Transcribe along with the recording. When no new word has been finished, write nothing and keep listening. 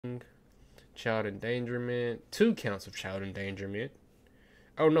child endangerment, 2 counts of child endangerment.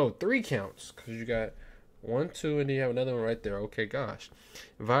 Oh no, 3 counts, because you got 1, 2, and then you have another one right there. Okay, gosh.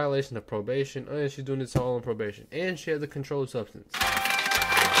 Violation of probation. Oh, yeah, she's doing this all on probation. And she has a controlled substance.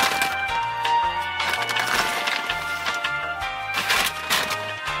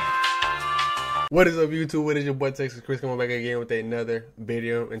 What is up, YouTube? What is your boy TexasChris coming back again with another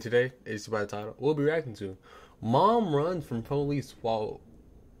video? And today, it's by the title, we'll be reacting to Mom runs from police while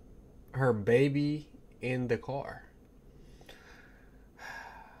her baby in the car.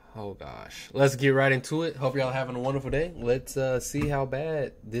 Oh gosh, let's get right into it. Hope y'all having a wonderful day. Let's see how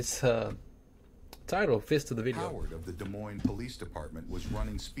bad this title fits to the video. Howard of the Des Moines Police Department was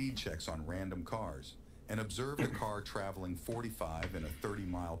running speed checks on random cars and observed a car traveling 45 in a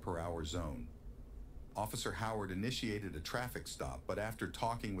 30-mile-per-hour zone. Officer Howard initiated a traffic stop, but after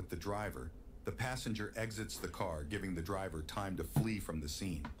talking with the driver, the passenger exits the car, giving the driver time to flee from the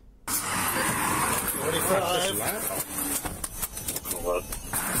scene. 45.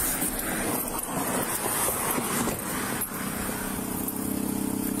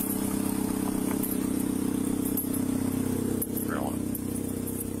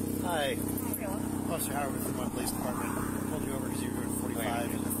 Hi. Officer Howard from the Police Department. Pulled you over because you were doing 45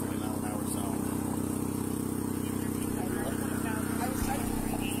 in the 30-mile-an-hour zone.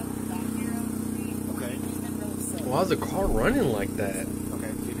 Okay. Why is the car running like that?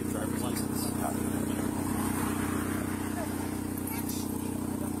 Okay, keep your driver's license.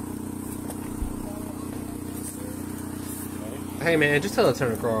 Hey man, just tell her to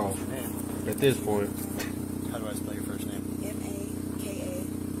turn the car off. What's your name? At this point. How do I spell your first name?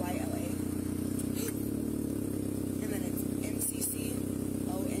 M-A-K-A-Y-L-A. And then it's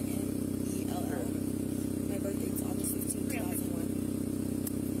M-C-C-O-N-N-E-L-L. My birthday's August 15,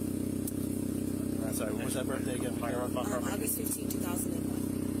 2001. Sorry, what was that birthday again? August 15,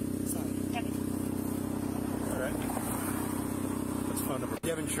 2001. Sorry. Alright. What's the phone number? Do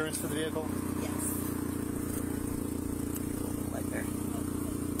you have insurance for the vehicle? Yes. Right there.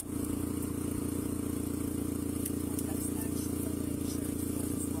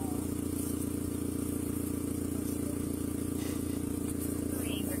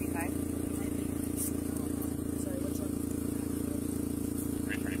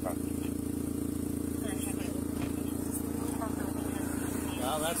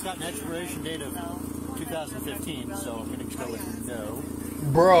 Well, that's got an expiration date of 2015, so I'm going to go with no.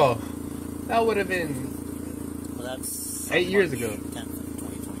 Bro, that would have been Well, that's 8 years ago. 10th of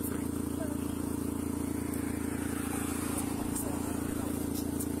 2023.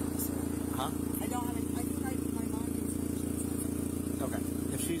 Huh? I don't have any. I think my mom needs insurance. Okay.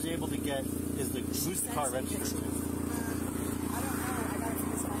 If she's able to get, who's the car registered to? I don't know. I got it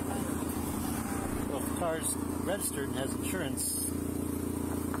from this my phone. Well, if the car's registered and has insurance,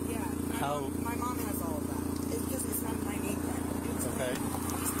 Yeah. My mom has all of that. It's just it's not my name yet. okay.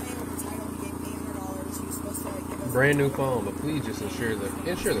 He's paying with the title. He gave me $800. He was supposed to give us Brand new phone, but please just insure the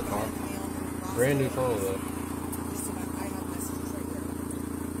car. Brand new phone though. I have messages right here.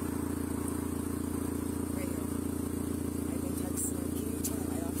 Right here. I've been texting him. Can you turn the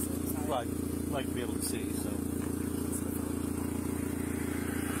light off so it's not? Well, I'd like to be able to see, so.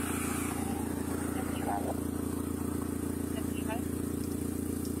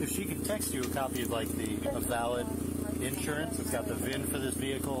 If she can text you a copy of like a valid insurance, it's got the VIN for this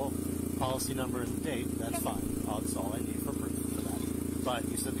vehicle, policy number, and the date, that's fine. That's all I need for proof for that. But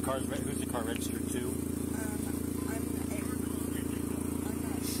you said who's the car registered to? I'm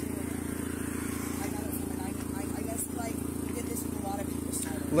not sure. I got it from I guess like did this with a lot of people's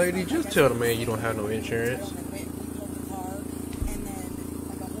titles. Lady, just tell the man you don't have no insurance. And went and pulled the car, and then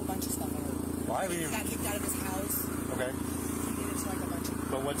like a whole bunch of stuff. Why He got kicked out of his house. Okay. He did it to like a bunch of.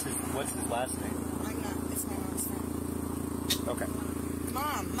 But what's his last name? It's my mom's friend. Okay.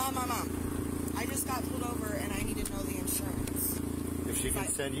 Mom. I just got pulled over and I need to know the insurance. If she can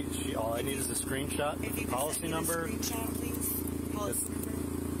send you, all I need is a screenshot, If you the could policy send me number, the screenshot, please. Policy number.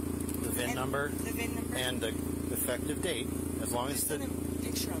 the VIN number, The VIN number. and the effective date, as long as Just the send a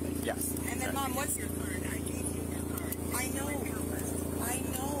picture of it. yes. And then, Mom, what's your card? I gave you your card. I know.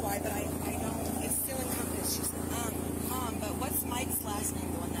 But I know. It's still in Compass. She said, Mom, but what's Mike's last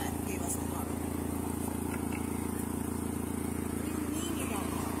name, the one that gave us the car? What do you mean you don't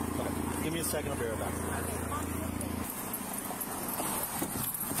know? Okay. Give me a second, I'll be right back. Okay, Mom.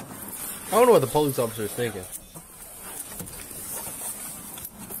 I don't know what the police officer is thinking.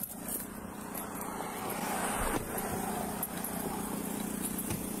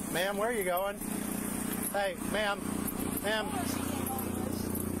 Ma'am, where are you going? Hey, ma'am,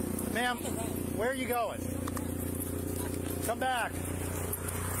 where are you going? Come back.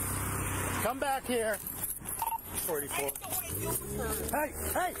 Come back here. 44. Hey,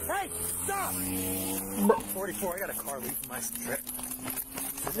 stop! 44, I got a car leaving my strip.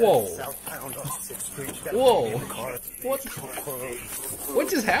 Whoa. Southbound on 6th Street. Whoa. What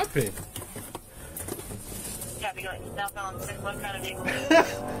just happened? Southbound 6th, what kind of vehicle?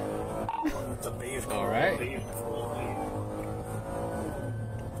 It's a beef. All right.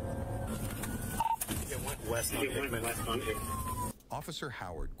 It went west on Hickman. Officer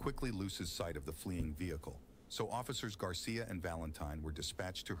Howard quickly loses sight of the fleeing vehicle, so Officers Garcia and Valentine were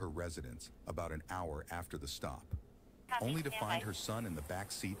dispatched to her residence about an hour after the stop, only to find her son in the back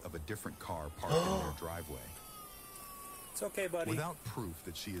seat of a different car parked in their driveway. It's okay, buddy. Without proof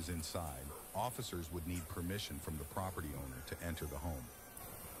that she is inside, officers would need permission from the property owner to enter the home.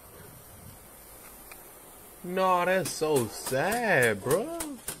 No, that's so sad, bro.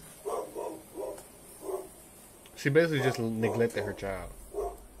 She basically just neglected her child.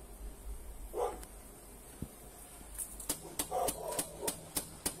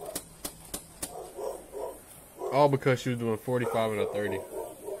 All because she was doing 45 and a 30.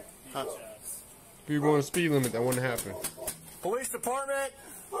 Huh. If you were going to speed limit, that wouldn't happen. Police department!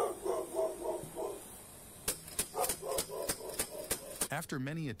 After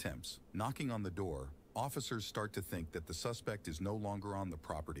many attempts, knocking on the door, officers start to think that the suspect is no longer on the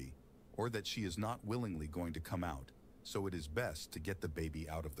property, or that she is not willingly going to come out, so it is best to get the baby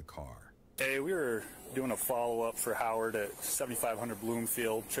out of the car. Hey, we were doing a follow-up for Howard at 7500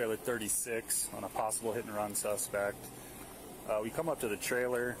 Bloomfield, trailer 36, on a possible hit-and-run suspect. We come up to the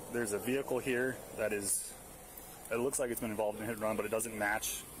trailer. There's a vehicle here that is, it looks like it's been involved in a hit-and-run, but it doesn't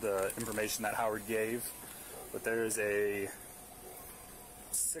match the information that Howard gave. But there's a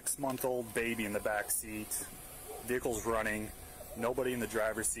 6-month-old baby in the back seat. Vehicle's running. Nobody in the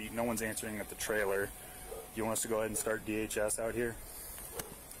driver's seat. No one's answering at the trailer. Do you want us to go ahead and start DHS out here?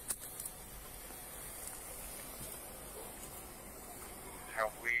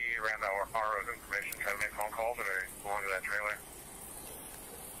 We ran our RO's information, tried to make phone calls, or they belong to that trailer?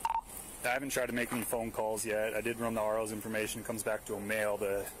 I haven't tried to make any phone calls yet. I did run the RO's information. It comes back to a male.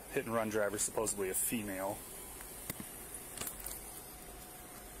 The hit-and-run driver is supposedly a female.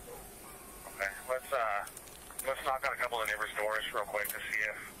 Okay, let's knock on a couple of neighbors' doors real quick to see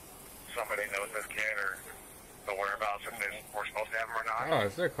if somebody knows this kid or the whereabouts, if we're supposed to have him or not. Oh,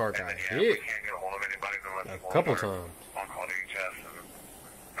 it's their car got and then, hit. if we can't get a hold of anybody, then let's A couple times. on call DHS and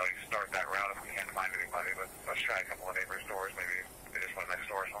start that route if we can't find anybody. But let's try a couple of neighbors' doors. Maybe they just went next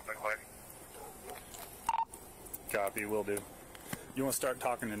door or something quick. Copy, will do. You want to start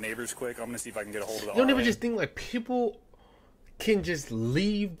talking to neighbors quick? I'm going to see if I can get a hold of the You don't RA. ever just think like people can just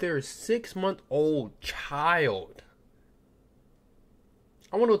leave their 6-month-old child.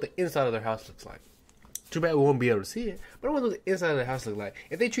 I wonder what the inside of their house looks like. Too bad we won't be able to see it, but I wonder what the inside of their house looks like.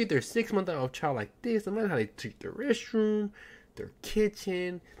 If they treat their 6-month-old child like this, imagine how they treat their restroom, their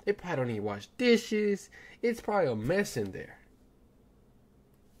kitchen. They probably don't even wash dishes. It's probably a mess in there.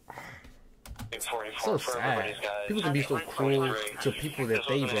 So sad. People can be so cruel to people that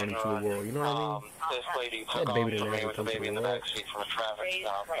they brought into the world. You know what I mean? This lady That took baby off didn't from me ever with the come to baby the in the world. back seat from a traffic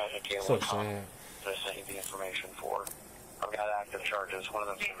stop. So sad. To send you the information for. I've got active charges. One of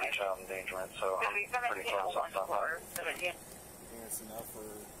them's going to be child endangerment, so I'm pretty close on stuff out. It's enough for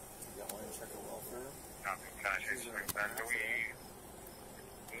to go and check her welfare. Can I say something back? Do we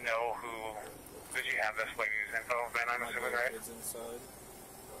know who? Did you have this lady's info, Ben? I'm assuming, right? Kids inside.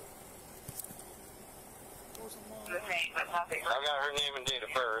 Doors unlocked. I've got her name and date of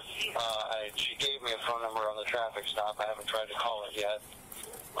birth. She gave me a phone number on the traffic stop. I haven't tried to call it yet.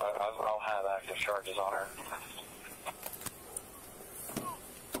 But I'll have active charges on her.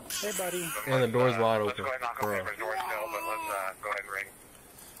 Hey, buddy. And the door's wide Let's open. go ahead and knock on Bro. neighbor's door still, but let's go ahead and ring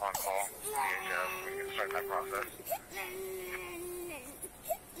on call. We can start that process.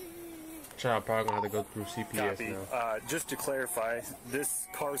 Child probably gonna have to go through CPS Copy. now. Just to clarify, this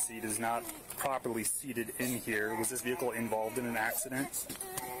car seat is not properly seated in here. Was this vehicle involved in an accident?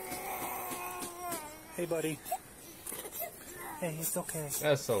 Hey, buddy. Hey, it's okay.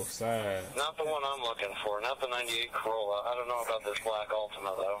 That's so sad. Not the one I'm looking for, not the 98 Corolla. I don't know about this black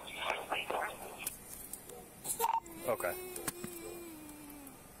Altima, though. Okay.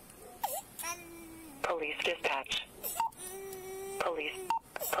 Police dispatch. Police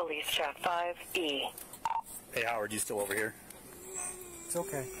chat 5E. Hey, Howard, you still over here? It's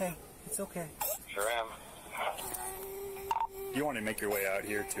okay. Hey, it's okay. Sure am. You want to make your way out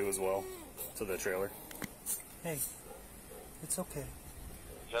here, too, as well, to the trailer? Hey, it's okay.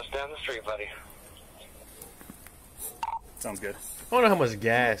 Just down the street, buddy. Sounds good. I don't know how much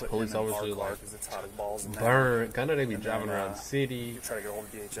gas Put police him in officers our car like 'cause it's hot as balls in there. burn. I know they be And driving then, around the city, Try to get hold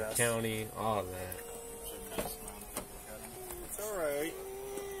of DHS. county, all that. It's alright.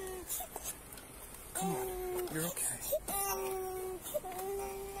 Come on. You're okay.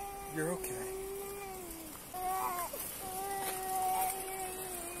 You're okay.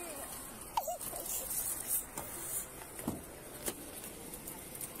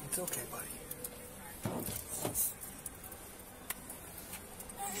 It's okay, buddy.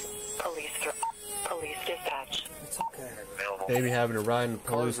 Police dispatch. It's okay. They be having to ride in the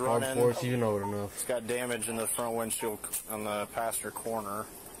police car running. before it's even old enough. It's got damage in the front windshield on the passenger corner.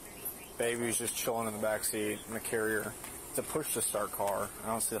 Baby's just chilling in the back seat in the carrier. It's a push-to-start car. I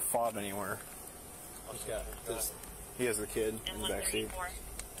don't see the fob anywhere. He has the kid in the back seat.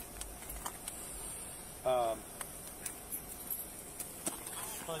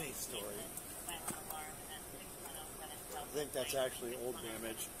 Funny story. I think that's actually old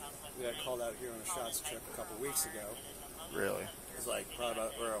damage. We got called out here on a shots trip a couple weeks ago. Really? It was like probably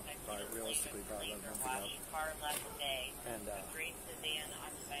about, or probably realistically probably about a month ago. And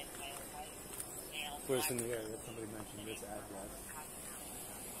was in the area that somebody mentioned this address.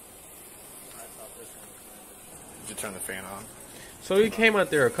 I thought this one was Did you turn the fan on? So he came out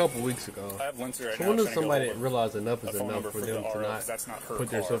there a couple weeks ago. I have Lindsay right So now. when does trying to somebody get hold of realize enough a is phone enough number for for them the to RO, not 'cause that's not her put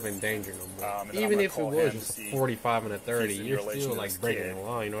car. themselves in danger no more? and then I'm Even gonna if it call was him to just see 45 and a 30, if he's in you're relation still to like this breaking kid. the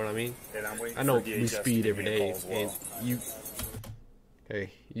law. You know what I mean? And I'm waiting I know for we DHS to speed give every me a day, call as well. and you. Hey,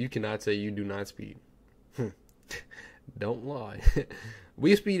 you cannot say you do not speed. Don't lie.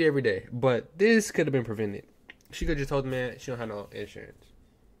 We speed every day, but this could have been prevented. She could have just told the man she don't have no insurance.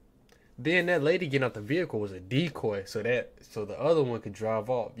 Then that lady getting out the vehicle was a decoy, so the other one could drive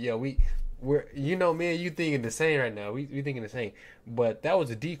off. Yeah, we're you know, man, you thinking the same right now. We thinking the same, but that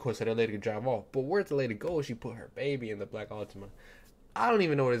was a decoy, so that lady could drive off. But where'd the lady go? She put her baby in the black Altima. I don't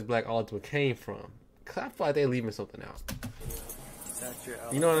even know where this black Altima came from. Cause I feel like they're leaving something out. Is that your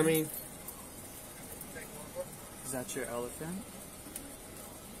elephant? You know what I mean? Is that your elephant?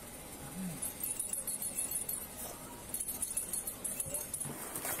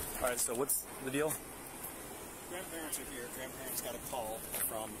 Alright, so what's the deal? Grandparents are here. Grandparents got a call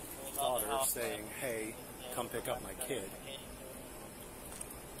from daughter saying, hey, come pick up my kid.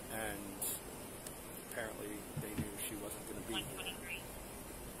 And apparently they knew she wasn't going to be here.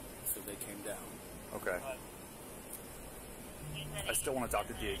 So they came down. Okay. I still want to talk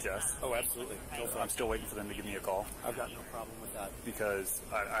to DHS. Oh, absolutely. Go for I'm it. still waiting for them to give me a call I've got no problem with that. because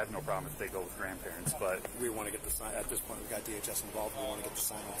I have no problem if they go with grandparents, but We want to get the sign. At this point, we've got DHS involved. We want to get the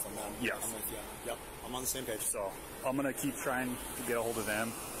sign off on them. Yes. I'm with you. Yep. I'm on the same page. so I'm going to keep trying to get a hold of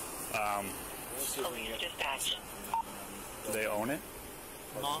them. Police dispatch. Do they own it?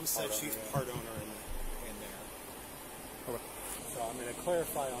 Mom said she's part owner in there. So I'm going to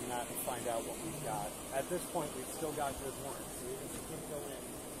clarify on that and find out what we've got. At this point, we've still got good warrants. So even if we can go in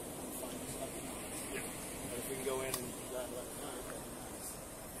and find something else. Yeah. But if we can go in and let us know, that'd be nice.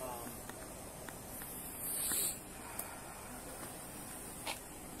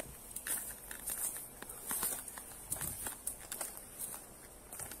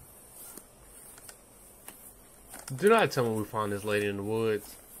 Do not tell me we found this lady in the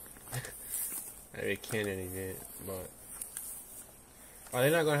woods. Maybe Kennedy did, but are they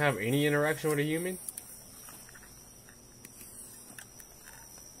not gonna have any interaction with a human?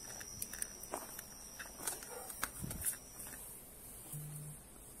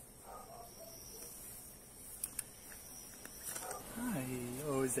 Hi.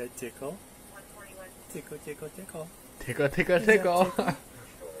 Oh, is that Tickle? Tickle, tickle, tickle. Tickle, tickle, tickle.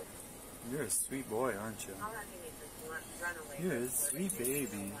 You're a sweet boy, aren't you? You're a sweet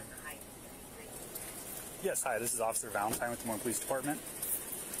baby. Yes, hi, this is Officer Valentine with the Moore Police Department.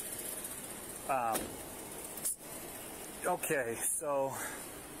 Okay, so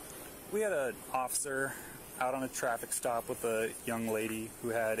we had an officer out on a traffic stop with a young lady who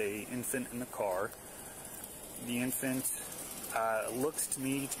had an infant in the car. The infant looked to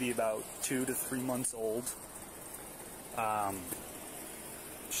me to be about 2 to 3 months old.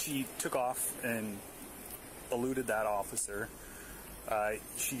 She took off and eluded that officer.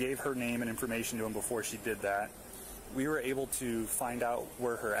 She gave her name and information to him before she did that. We were able to find out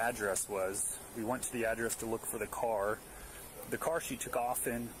where her address was. We went to the address to look for the car. The car she took off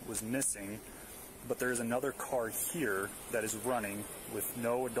in was missing, but there's another car here that is running with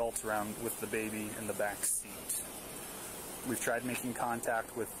no adults around with the baby in the back seat. We've tried making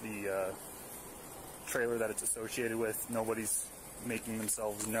contact with the trailer that it's associated with. Nobody's making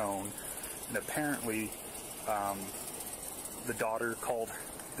themselves known. And apparently, the daughter called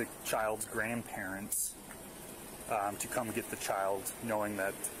the child's grandparents to come get the child, knowing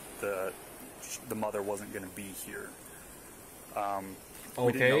that the mother wasn't going to be here.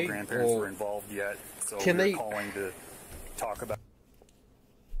 We didn't know grandparents were involved yet, so we're calling to talk about.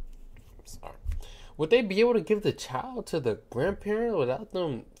 Sorry. Would they be able to give the child to the grandparent without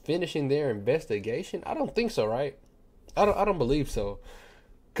them finishing their investigation? I don't think so, right? I don't believe so.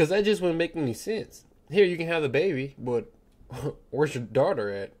 Because that just wouldn't make any sense. Here, you can have the baby, but where's your daughter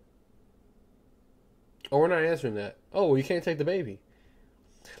at? Oh, we're not answering that. Oh, well, you can't take the baby.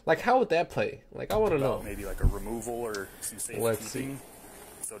 Like, how would that play? Like, I want to know. Maybe like a removal or some safekeeping. Let's see.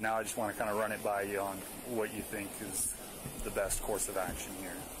 So now I just want to kind of run it by you on what you think is the best course of action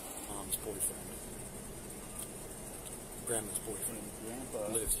here. Mom's boyfriend. Grandma's boyfriend. Grandpa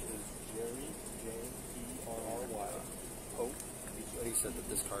lives here. Jerry, J-E-R-R-Y, Pope. He said that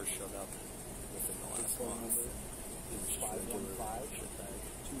this car showed up within the last month.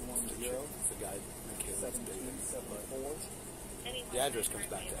 515-210. It's the guy Michaela's dating. The address comes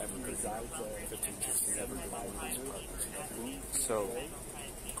back to Evergreen. 1560 Evergreen. So,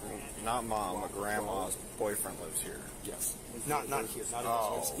 not mom, but grandma's boyfriend lives here. Yes. Not here.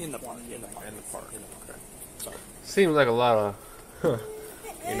 Not it's in the park. In the park. In the park. Okay. Sorry. Seems like a lot of,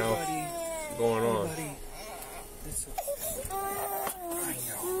 you know, going on.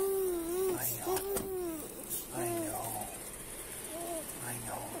 I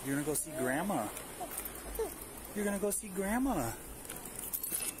know. You're gonna go see Grandma. You're gonna go see Grandma.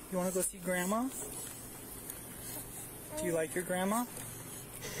 You wanna go see Grandma? Do you like your grandma?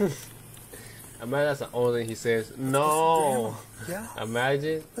 Imagine that's the only thing he says. No. Yeah.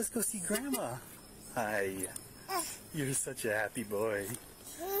 Imagine. Let's go see Grandma. Hi. You're such a happy boy.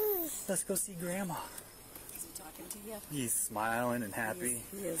 Let's go see Grandma. Is he talking to you? He's smiling and happy.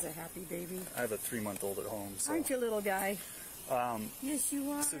 He is a happy baby. I have a 3-month-old at home. So. Aren't you, little guy? Yes,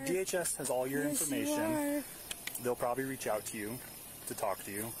 you are. So DHS has all your information. You are. They'll probably reach out to you to talk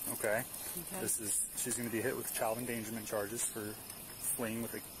to you. Okay. She's going to be hit with child endangerment charges for fleeing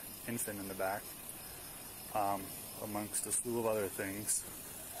with an infant in the back, amongst a slew of other things.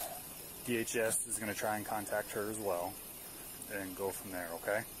 DHS is going to try and contact her as well and go from there,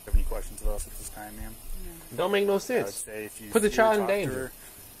 okay? Have any questions of us at this time, ma'am? No. Don't make no I would sense. say if you Put the see her, child in talk to danger. her,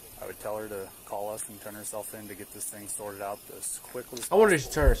 I would tell her to call us and turn herself in to get this thing sorted out as quickly as I possible. wonder if she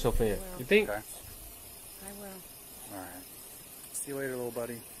turned herself in. You think? Okay. I will. All right. See you later, little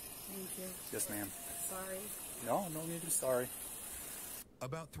buddy. Thank you. Yes, ma'am. Sorry. No need to be sorry.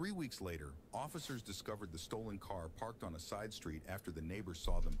 About 3 weeks later, officers discovered the stolen car parked on a side street after the neighbors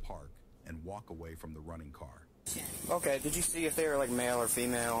saw them park and walk away from the running car. Okay, did you see if they were like male or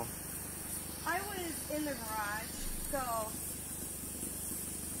female? I was in the garage, so.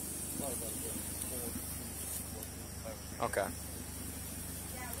 Okay.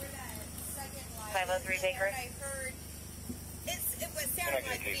 Yeah, we're that second line. 503 Baker. I heard. It was sounded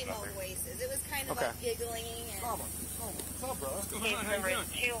like female voices. It was kind of like giggling and. Case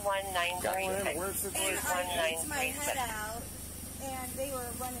number 21936. And I raised my head out, and they were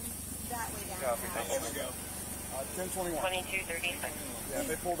running that way down. It was 2236. Yeah,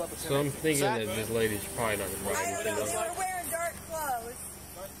 they pulled up a So I'm thinking that this lady's probably not going to I ride don't know. anything They up. were wearing dark clothes.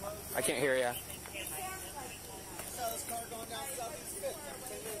 I can't hear ya.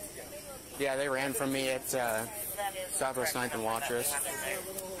 Yeah, they ran from me at Southwest 9th and Watrous.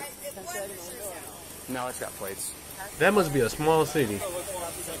 No, it's got plates. That must be a small city.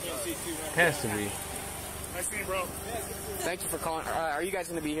 Has to be. Nice to meet you, bro. Thank you for calling. Are you guys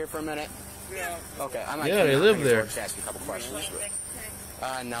going to be here for a minute? Yeah. Okay. I might Yeah, they live there. Just ask you a couple questions.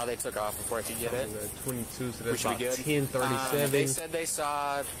 No, they took off before I could get it. 22, so We that's should about be good. 10:37. They said they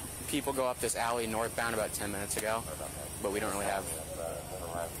saw people go up this alley northbound about 10 minutes ago, but we don't really have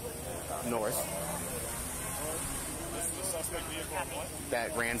north.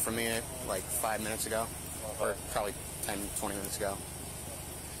 That ran from me like 5 minutes ago, or probably 10, 20 minutes ago.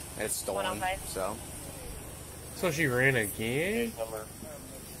 It's stolen, 105. so. So she ran again?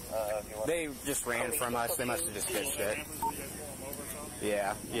 They just ran from us. They must have just ditched it.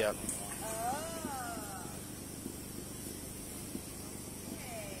 Yeah, yep.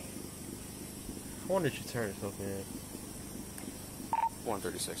 I wonder if she turned herself in.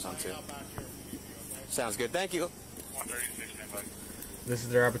 136 on 2. Sounds good. Thank you. This is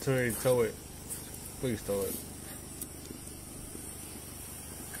their opportunity to tow it. Please tow it.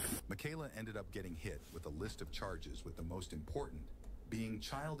 Michaela ended up getting hit with a list of charges, with the most important being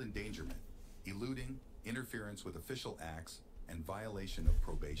child endangerment, eluding, interference with official acts, and violation of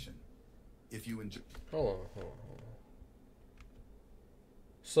probation. If you enjoy... Hold on.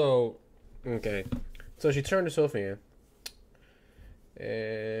 So, okay. So she turned herself in.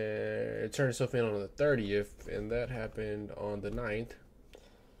 And it turned itself in on the 30th, and that happened on the 9th.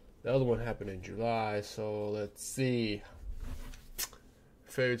 The other one happened in July, so let's see.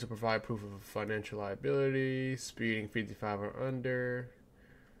 Failure to provide proof of financial liability, speeding 55 or under,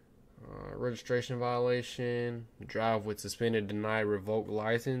 registration violation, drive with suspended, denied, revoked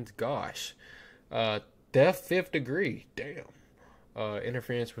license. Gosh. Theft 5th degree. Damn.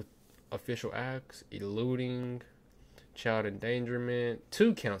 Interference with official acts, eluding, child endangerment.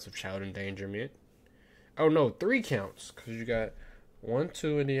 2 counts of child endangerment. Oh no, 3 counts, because you got 1,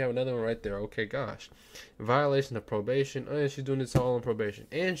 2, and then you have another one right there. Okay, gosh. Violation of probation. Oh, yeah, she's doing this all on probation.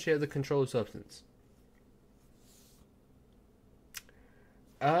 And she has a controlled substance.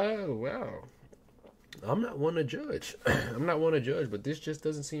 Oh, wow. I'm not one to judge. I'm not one to judge, but this just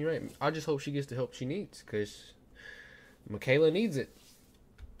doesn't seem right. I just hope she gets the help she needs, because Michaela needs it.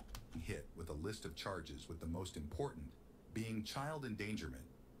 Hit with a list of charges, with the most important being child endangerment,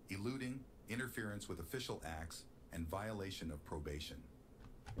 eluding, interference with official acts, and violation of probation.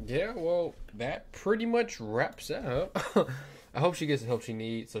 Yeah, well, that pretty much wraps that up. I hope she gets the help she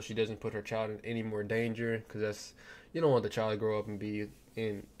needs so she doesn't put her child in any more danger, because that's, you don't want the child to grow up and be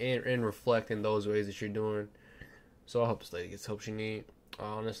and reflect in those ways that you're doing. So I hope this lady gets the help she needs.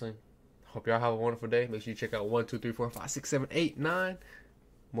 Honestly, hope y'all have a wonderful day. Make sure you check out 1, 2, 3, 4, 5, 6, 7, 8, 9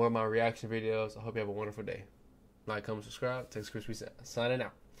 more of my reaction videos. I hope you have a wonderful day. Like, comment, subscribe. TexasChris signing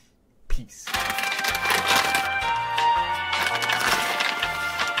out. Peace.